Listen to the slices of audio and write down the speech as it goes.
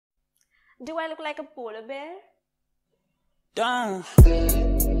Do I look like a polar bear? Don't.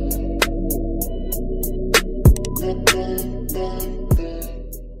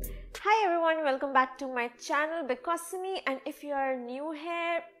 Hi everyone, welcome back to my channel thebcosmi, and if you are new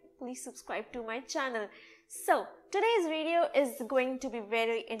here, please subscribe to my channel. So today's video is going to be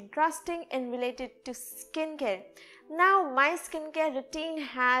very interesting and related to skincare. Now my skincare routine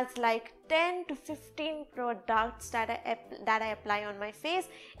has like 10 to 15 products that I apply on my face,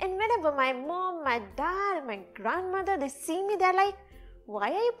 and whenever my mom, my dad, my grandmother, they see me, they're like,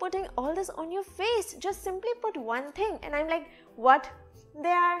 why are you putting all this on your face? Just simply put one thing. And I'm like, what? They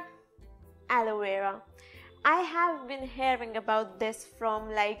are aloe vera. I have been hearing about this from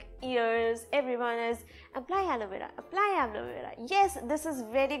like years. Everyone is apply aloe vera, apply aloe vera. Yes, this is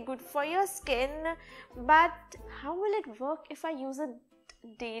very good for your skin, but how will it work if I use it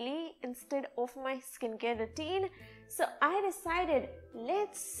daily instead of my skincare routine? So I decided,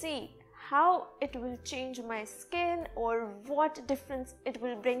 let's see how it will change my skin or what difference it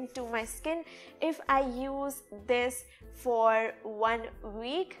will bring to my skin if I use this for 1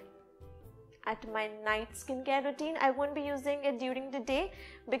 week at my night skincare routine. I won't be using it during the day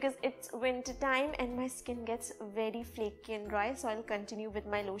because it's winter time and my skin gets very flaky and dry, so I'll continue with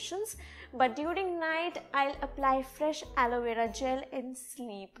my lotions. But during night, I'll apply fresh aloe vera gel and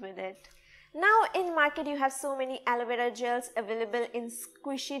sleep with it. Now in market you have so many aloe vera gels available in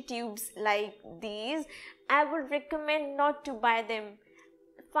squishy tubes like these. I would recommend not to buy them.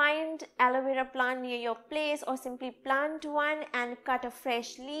 Find aloe vera plant near your place or simply plant one and cut a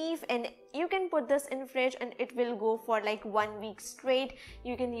fresh leaf, and you can put this in fridge and it will go for like 1 week straight.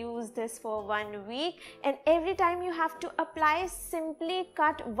 You can use this for 1 week, and every time you have to apply, simply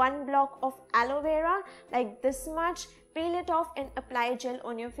cut one block of aloe vera like this much, peel it off and apply gel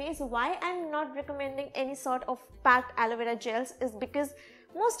on your face. Why I'm not recommending any sort of packed aloe vera gels is because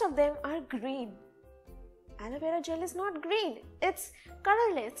most of them are green. Aloe vera gel is not green, it's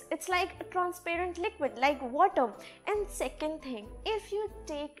colorless, it's like a transparent liquid like water. And second thing, if you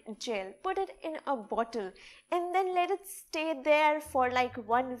take gel, put it in a bottle and then let it stay there for like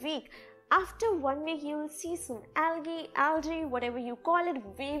 1 week. After 1 week, you will see some algae, whatever you call it,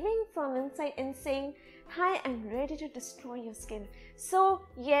 waving from inside and saying, hi, I'm ready to destroy your skin. So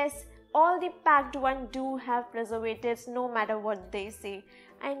yes, all the packed ones do have preservatives, no matter what they say.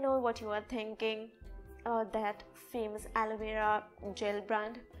 I know what you are thinking. That famous aloe vera gel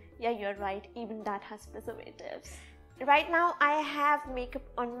brand. Yeah, you're right, even that has preservatives. Right now I have makeup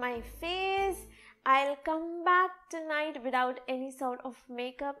on my face. I'll come back tonight without any sort of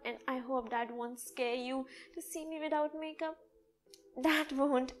makeup, and I hope that won't scare you to see me without makeup. That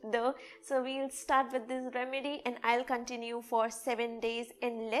won't though. So we'll start with this remedy and I'll continue for 7 days,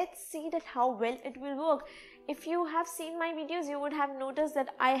 and let's see that how well it will work. If you have seen my videos, you would have noticed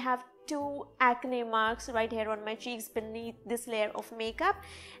that I have 2 acne marks right here on my cheeks beneath this layer of makeup,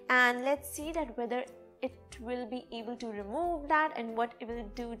 and let's see that whether it will be able to remove that and what it will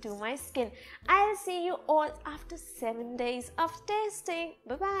do to my skin. I'll see you all after 7 days of testing.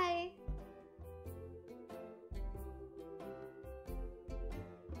 Bye bye.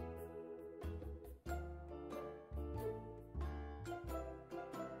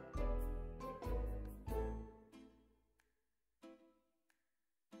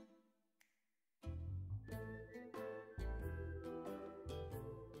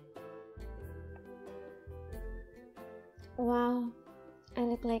 Wow, I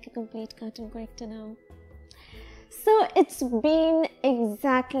look like a complete cartoon character now. So it's been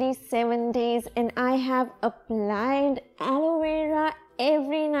exactly 7 days and I have applied aloe vera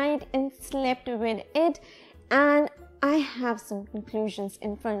every night and slept with it, and I have some conclusions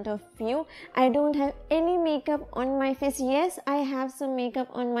in front of you. I don't have any makeup on my face. Yes, I have some makeup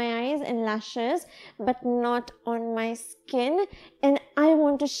on my eyes and lashes, but not on my skin, and I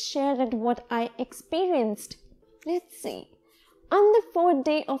want to share that what I experienced. Let's see. On the 4th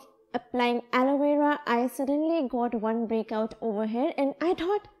day of applying aloe vera, I suddenly got one breakout over here, and I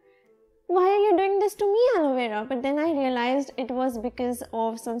thought, why are you doing this to me, aloe vera? But then I realized it was because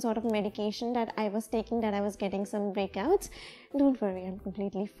of some sort of medication that I was taking that I was getting some breakouts. Don't worry, I'm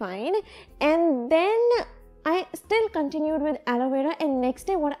completely fine. And then I still continued with aloe vera, and next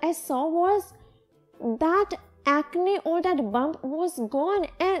day what I saw was that acne or that bump was gone.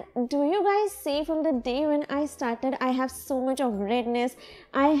 And do you guys see, from the day when I started, I have so much of redness.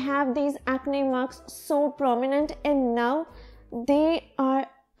 I have these acne marks so prominent, and now they are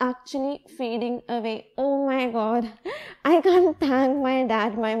actually fading away. Oh my god, I can't thank my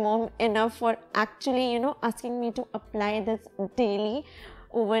dad, my mom enough for actually asking me to apply this daily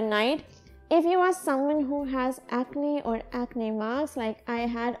overnight. if you are someone who has acne or acne marks like I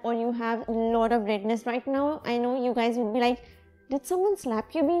had, or you have a lot of redness right now, I know you guys would be like, did someone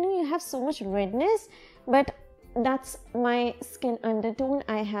slap you, Beenu? You have so much redness. But that's my skin undertone.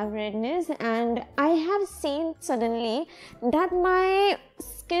 I have redness, and I have seen suddenly that my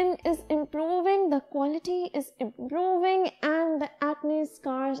skin is improving, the quality is improving, and the acne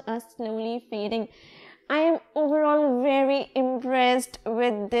scars are slowly fading. I am overall very impressed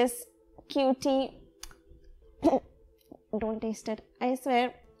with this cutie. Don't taste it, I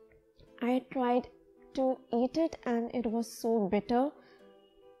swear. I tried to eat it and it was so bitter.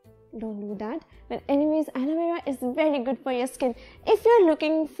 Don't do that. But anyways, aloe vera is very good for your skin. If you're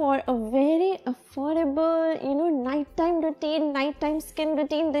looking for a very affordable, nighttime routine, nighttime skin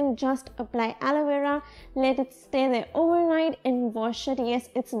routine, then just apply aloe vera, let it stay there overnight and wash it. Yes,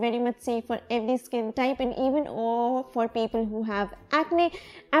 it's very much safe for every skin type, and even for people who have acne,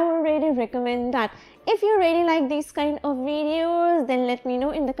 I would really recommend that. If you really like these kind of videos, then let me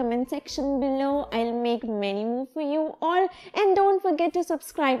know in the comment section below. I'll make many more for you all, and don't forget to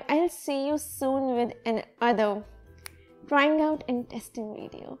subscribe. I'll see you soon with another trying out and testing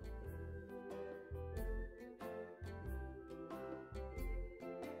video.